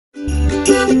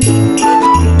Hey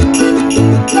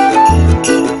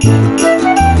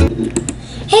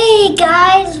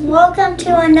guys, welcome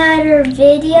to another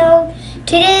video.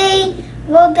 Today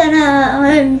we're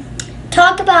gonna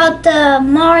talk about the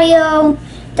Mario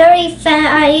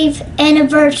 35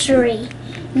 anniversary.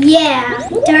 Yeah,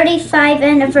 35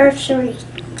 anniversary.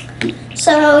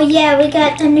 So yeah, we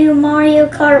got the new Mario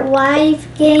Kart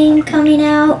Live game coming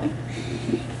out.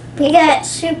 We got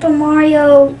Super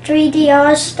Mario 3D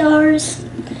All-Stars.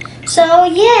 So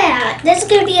yeah, this is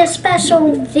going to be a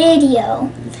special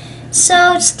video.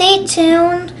 So stay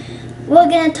tuned. We're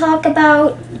going to talk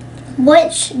about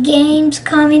which Mario games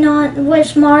coming out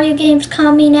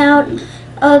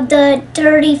of the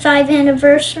 35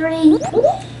 anniversary.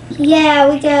 Yeah,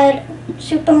 we got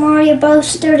Super Mario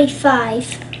Bros.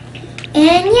 35.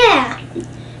 And yeah,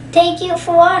 thank you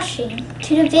for watching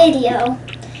to the video.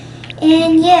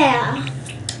 And yeah,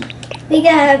 we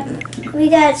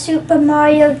got Super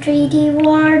Mario 3D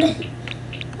World.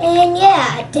 And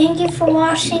yeah, thank you for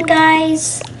watching,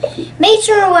 guys. Make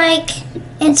sure to like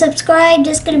and subscribe.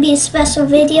 This is going to be a special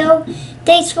video.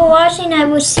 Thanks for watching. I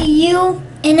will see you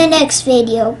in the next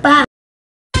video. Bye.